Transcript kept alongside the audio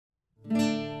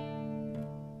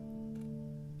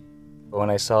When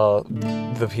I saw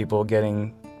the people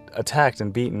getting attacked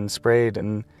and beaten, sprayed,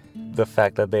 and the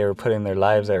fact that they were putting their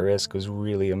lives at risk was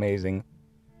really amazing.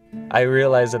 I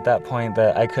realized at that point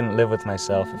that I couldn't live with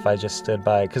myself if I just stood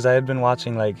by, because I had been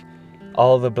watching like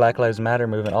all the Black Lives Matter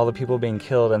movement, all the people being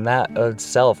killed, and that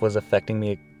itself was affecting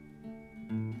me.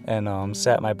 And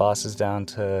sat my bosses down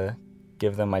to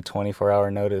give them my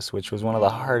 24-hour notice, which was one of the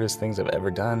hardest things I've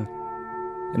ever done.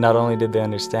 And not only did they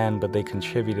understand, but they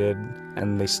contributed,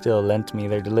 and they still lent me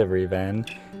their delivery van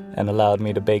and allowed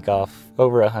me to bake off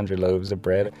over 100 loaves of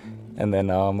bread, and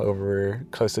then over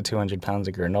close to 200 pounds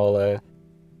of granola.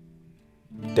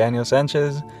 Daniel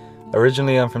Sanchez.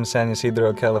 Originally, I'm from San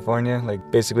Ysidro, California,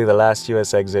 like basically the last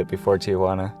U.S. exit before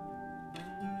Tijuana.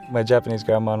 My Japanese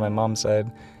grandma on my mom's side,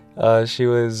 she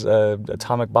was an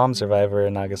atomic bomb survivor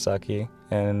in Nagasaki,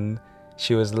 and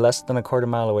she was less than a quarter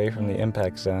mile away from the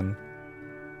impact zone.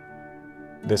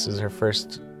 This was her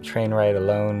first train ride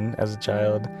alone as a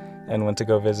child, and went to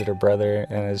go visit her brother,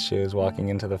 and as she was walking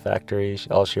into the factory,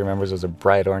 all she remembers was a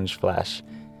bright orange flash,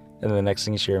 and the next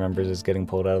thing she remembers is getting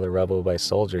pulled out of the rubble by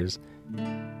soldiers.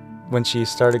 When she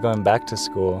started going back to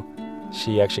school,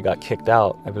 she actually got kicked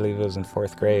out. I believe it was in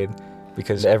 4th grade,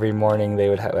 because every morning they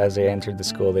would as they entered the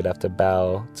school, they'd have to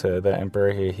bow to the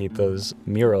Emperor Hirohito's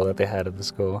mural that they had at the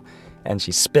school, and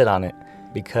she spit on it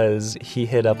because he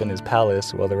hid up in his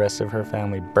palace while the rest of her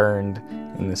family burned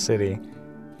in the city.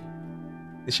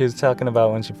 She was talking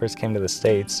about when she first came to the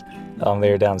States,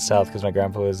 they were down south because my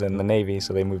grandpa was in the Navy,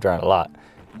 so they moved around a lot.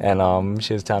 And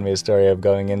she was telling me a story of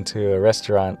going into a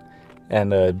restaurant,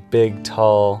 and a big,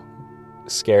 tall,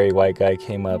 scary white guy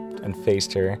came up and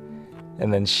faced her,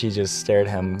 and then she just stared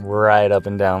him right up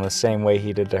and down the same way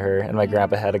he did to her, and my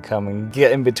grandpa had to come and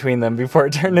get in between them before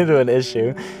it turned into an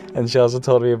issue. And she also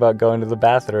told me about going to the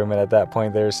bathroom, and at that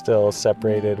point they were still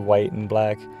separated white and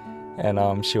black,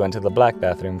 and she went to the black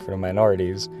bathroom for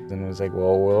minorities, and it was like,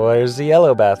 well, where's the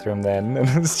yellow bathroom then? And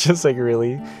it's just like,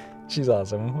 really, she's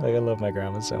awesome. Like, I love my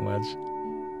grandma so much.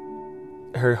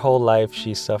 Her whole life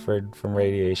she suffered from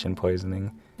radiation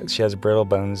poisoning. She has brittle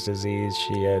bones disease,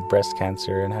 she had breast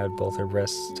cancer and had both her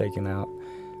breasts taken out.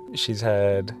 She's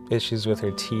had issues with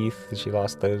her teeth, she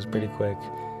lost those pretty quick.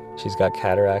 She's got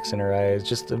cataracts in her eyes,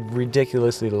 just a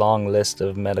ridiculously long list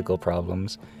of medical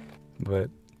problems. But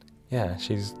yeah,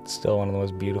 she's still one of the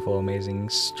most beautiful, amazing,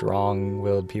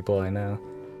 strong-willed people I know.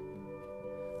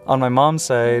 On my mom's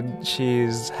side,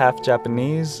 she's half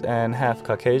Japanese and half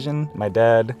Caucasian. My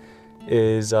dad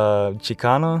is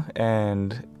Chicano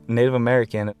and Native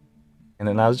American.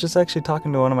 And I was just actually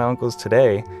talking to one of my uncles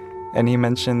today, and he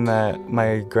mentioned that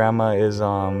my grandma is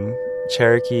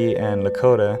Cherokee and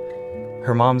Lakota.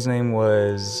 Her mom's name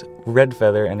was Red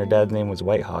Feather and her dad's name was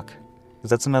White Hawk.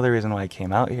 That's another reason why I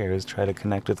came out here, is try to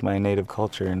connect with my native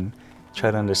culture and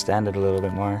try to understand it a little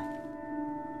bit more.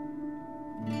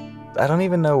 I don't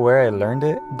even know where I learned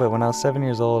it, but when I was 7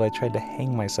 years old, I tried to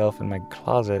hang myself in my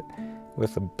closet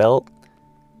with a belt,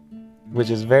 which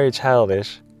is very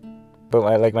childish.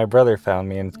 But my brother found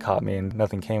me and caught me, and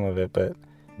nothing came of it, but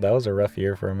that was a rough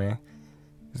year for me.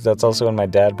 That's also when my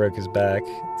dad broke his back.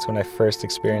 It's when I first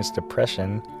experienced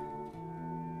depression.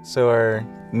 So our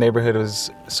neighborhood was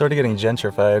sort of getting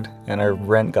gentrified, and our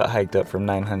rent got hiked up from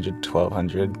 $900 to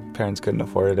 $1,200. Parents couldn't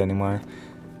afford it anymore.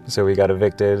 So we got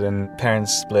evicted, and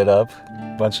parents split up.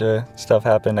 A bunch of stuff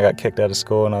happened. I got kicked out of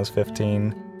school when I was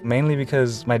 15. Mainly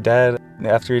because my dad,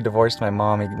 after he divorced my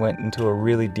mom, he went into a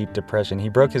really deep depression. He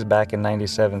broke his back in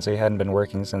 '97, so he hadn't been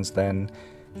working since then.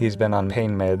 He's been on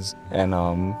pain meds, and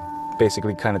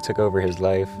basically kind of took over his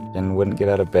life and wouldn't get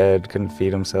out of bed, couldn't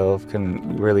feed himself,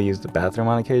 couldn't really use the bathroom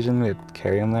on occasion. We'd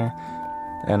carry him there.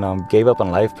 And gave up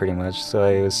on life pretty much, so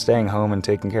I was staying home and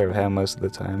taking care of him most of the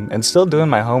time. And still doing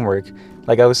my homework.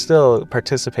 Like, I was still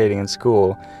participating in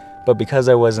school, but because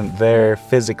I wasn't there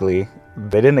physically,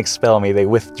 they didn't expel me, they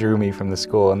withdrew me from the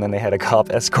school, and then they had a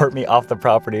cop escort me off the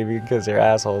property because they're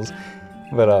assholes.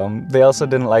 But they also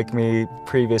didn't like me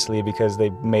previously because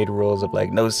they made rules of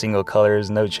like no single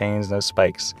colors, no chains, no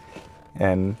spikes.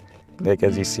 And like,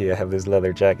 as you see, I have this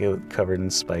leather jacket covered in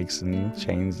spikes and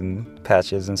chains and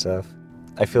patches and stuff.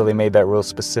 I feel they made that rule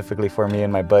specifically for me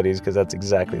and my buddies because that's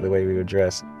exactly the way we would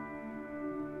dress.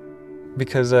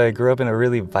 Because I grew up in a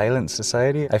really violent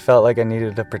society, I felt like I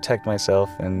needed to protect myself,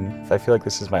 and I feel like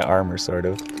this is my armor, sort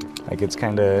of. Like, it's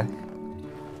kind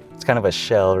of a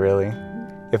shell, really.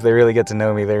 If they really get to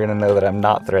know me, they're gonna know that I'm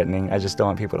not threatening. I just don't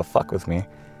want people to fuck with me.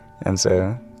 And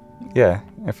so, yeah,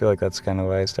 I feel like that's kind of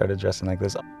why I started dressing like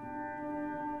this.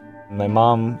 My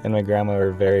mom and my grandma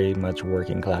were very much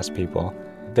working class people.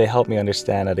 They helped me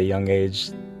understand at a young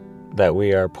age that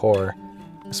we are poor,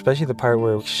 Especially the part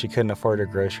where she couldn't afford her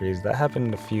groceries. That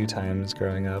happened a few times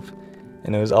growing up.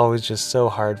 And it was always just so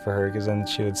hard for her, because then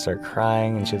she would start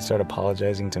crying and she'd start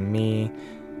apologizing to me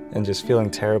and just feeling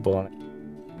terrible.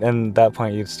 And at that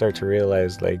point you'd start to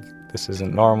realize, like, this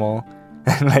isn't normal.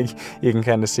 And like, you can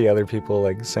kind of see other people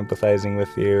like sympathizing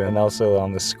with you. And also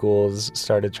the schools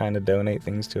started trying to donate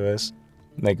things to us.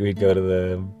 Like, we'd go to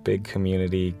the big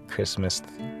community Christmas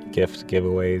gift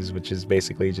giveaways, which is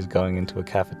basically just going into a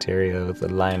cafeteria with a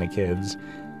line of kids,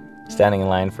 standing in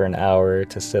line for an hour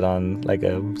to sit on like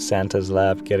a Santa's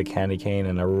lap, get a candy cane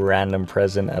and a random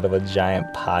present out of a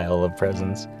giant pile of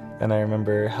presents. And I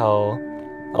remember how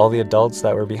all the adults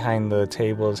that were behind the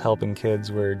tables helping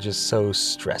kids were just so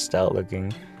stressed out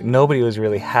looking. Nobody was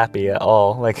really happy at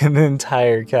all, like in the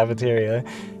entire cafeteria.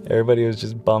 Everybody was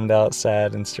just bummed out,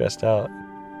 sad, and stressed out.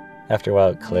 After a while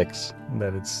it clicks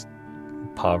that it's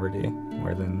poverty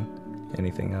more than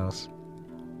anything else.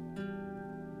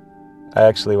 I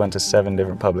actually went to 7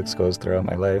 different public schools throughout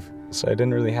my life, so I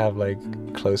didn't really have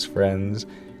like close friends.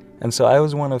 And so I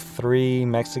was one of 3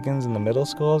 Mexicans in the middle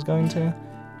school I was going to,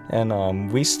 and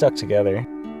we stuck together.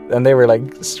 And they were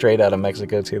like straight out of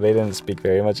Mexico too. They didn't speak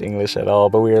very much English at all,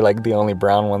 but we were like the only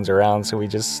brown ones around, so we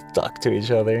just stuck to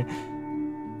each other.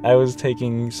 I was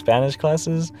taking Spanish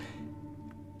classes,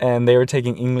 and they were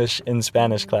taking English in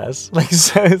Spanish class. Like,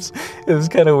 so it was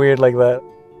kind of weird like that.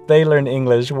 They learned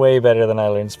English way better than I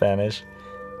learned Spanish.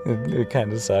 It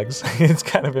kind of sucks. It's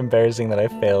kind of embarrassing that I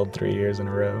failed 3 years in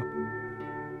a row.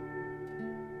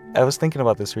 I was thinking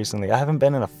about this recently. I haven't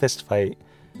been in a fist fight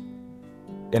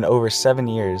in over 7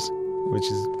 years, which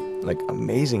is like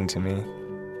amazing to me.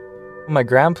 My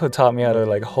grandpa taught me how to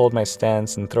like hold my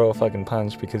stance and throw a fucking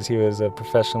punch, because he was a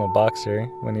professional boxer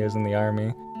when he was in the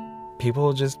army.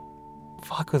 People just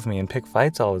fuck with me and pick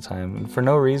fights all the time for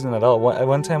no reason at all.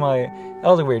 One time I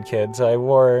was a weird kid, so I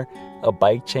wore a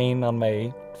bike chain on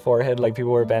my forehead like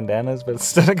people wear bandanas, but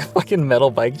instead like a fucking metal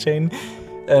bike chain.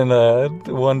 And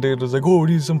one dude was like, "Oh, are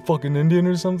you some fucking Indian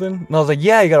or something?" And I was like,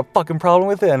 "Yeah, you got a fucking problem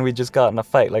with it?" And we just got in a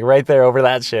fight, like right there over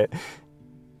that shit.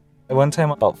 One time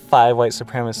about 5 white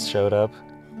supremacists showed up,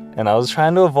 and I was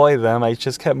trying to avoid them. I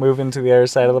just kept moving to the other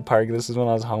side of the park. This is when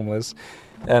I was homeless.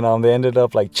 And they ended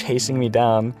up like chasing me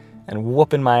down and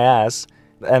whooping my ass.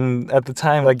 And at the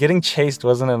time, like, getting chased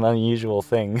wasn't an unusual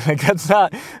thing. Like, that's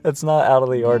not out of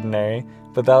the ordinary.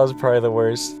 But that was probably the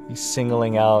worst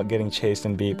singling out getting chased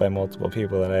and beat by multiple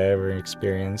people that I ever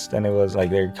experienced. And it was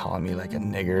like they were calling me like a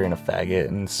nigger and a faggot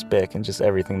and spick and just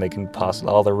everything they can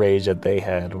possibly, all the rage that they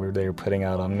had where they were putting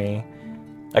out on me.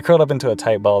 I curled up into a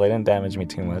tight ball. They didn't damage me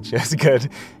too much. It was good.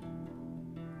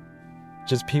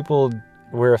 Just people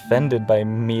were offended by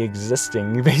me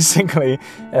existing, basically.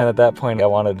 And at that point, I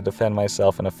wanted to defend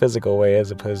myself in a physical way as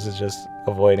opposed to just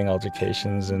avoiding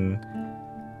altercations and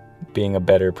being a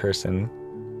better person.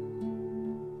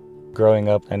 Growing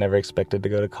up, I never expected to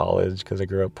go to college because I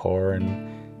grew up poor. And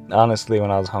honestly,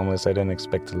 when I was homeless, I didn't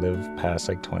expect to live past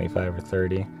like 25 or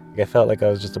 30. I felt like I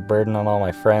was just a burden on all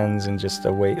my friends and just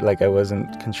a weight, like I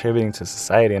wasn't contributing to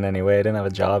society in any way. I didn't have a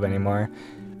job anymore.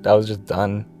 I was just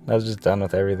done. I was just done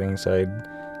with everything, so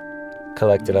I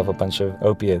collected up a bunch of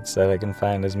opiates that I can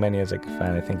find, as many as I could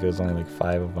find. I think it was only like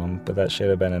 5 of them, but that should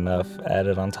have been enough,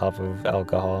 added on top of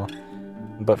alcohol.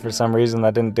 But for some reason,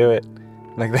 that didn't do it.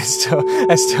 Like,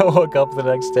 I still woke up the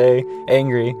next day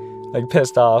angry, like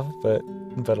pissed off, but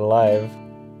alive.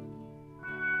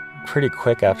 Pretty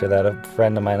quick after that, a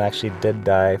friend of mine actually did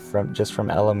die from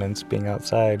elements being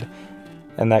outside,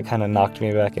 and that kind of knocked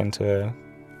me back into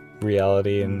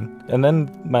reality, and then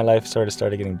my life sort of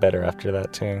started getting better after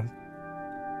that too.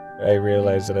 I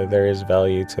realized that there is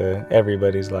value to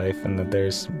everybody's life and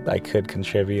that I could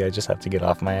contribute. I just have to get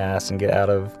off my ass and get out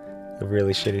of a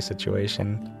really shitty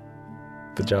situation.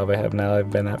 The job I have now, I've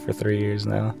been at for 3 years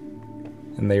now,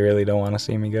 and they really don't want to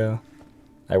see me go.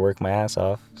 I work my ass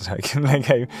off, so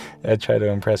I try to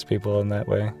impress people in that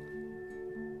way.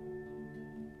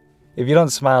 If you don't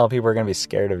smile, people are going to be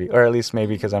scared of you. Or at least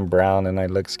maybe because I'm brown and I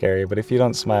look scary. But if you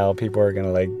don't smile, people are going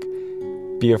to like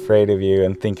be afraid of you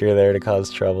and think you're there to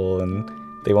cause trouble, and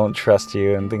they won't trust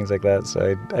you and things like that.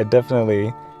 So I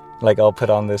definitely, like, I'll put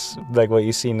on this, like what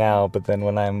you see now, but then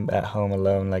when I'm at home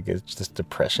alone, like, it's just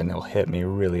depression. It'll hit me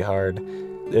really hard.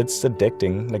 It's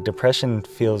addicting. Like, depression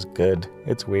feels good.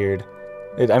 It's weird.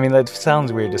 I mean, that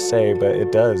sounds weird to say, but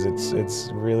it does. It's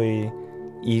really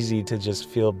easy to just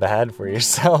feel bad for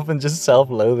yourself, and just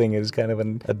self-loathing is kind of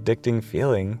an addicting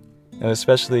feeling, and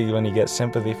especially when you get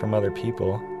sympathy from other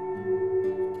people.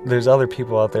 There's other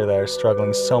people out there that are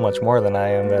struggling so much more than I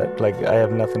am that, like, I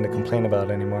have nothing to complain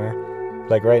about anymore.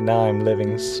 Like, right now I'm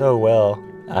living so well.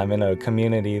 I'm in a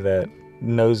community that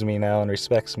knows me now and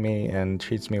respects me and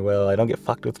treats me well. I don't get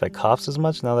fucked with by cops as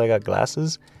much now that I got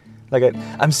glasses. Like,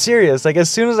 I'm serious. Like, as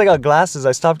soon as I got glasses,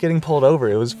 I stopped getting pulled over.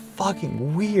 It was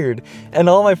fucking weird. And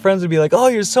all my friends would be like, oh,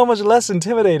 you're so much less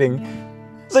intimidating.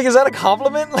 It's like, is that a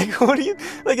compliment? Like, what do you,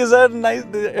 like, is that nice?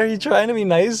 Are you trying to be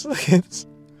nice? Like,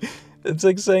 it's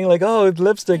like saying, like, oh, with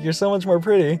lipstick, you're so much more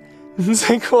pretty. It's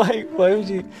like, why would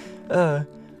you,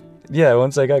 yeah,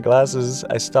 once I got glasses,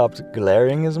 I stopped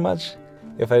glaring as much.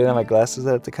 If I didn't have my glasses,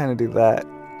 I had to kind of do that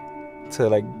to,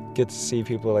 like, get to see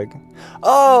people, like,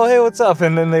 oh, hey, what's up?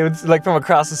 And then they would, like, from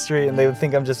across the street, and they would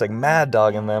think I'm just, like, mad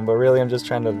dogging them, but really I'm just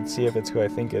trying to see if it's who I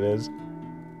think it is.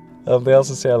 They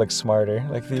also say I look smarter.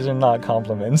 Like, these are not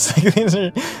compliments. Like, these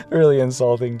are really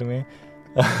insulting to me.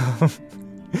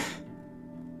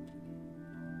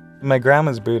 My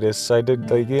grandma's Buddhist, so I did,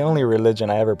 like, the only religion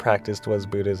I ever practiced was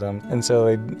Buddhism. And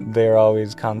so they're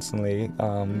always constantly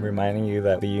reminding you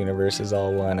that the universe is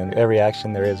all one, and every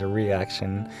action there is a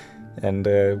reaction. And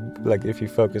like, if you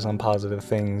focus on positive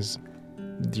things,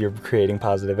 you're creating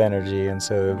positive energy, and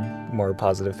so more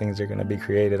positive things are going to be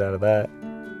created out of that.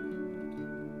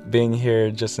 Being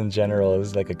here just in general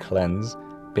is like a cleanse,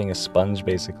 being a sponge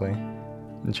basically,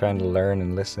 and trying to learn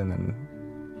and listen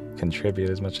and contribute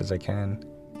as much as I can.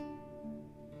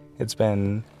 It's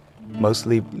been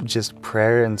mostly just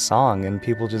prayer and song, and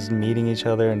people just meeting each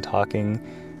other and talking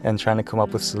and trying to come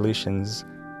up with solutions.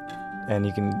 And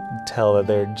you can tell that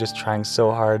they're just trying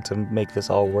so hard to make this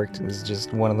all work. It's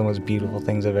just one of the most beautiful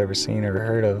things I've ever seen or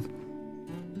heard of.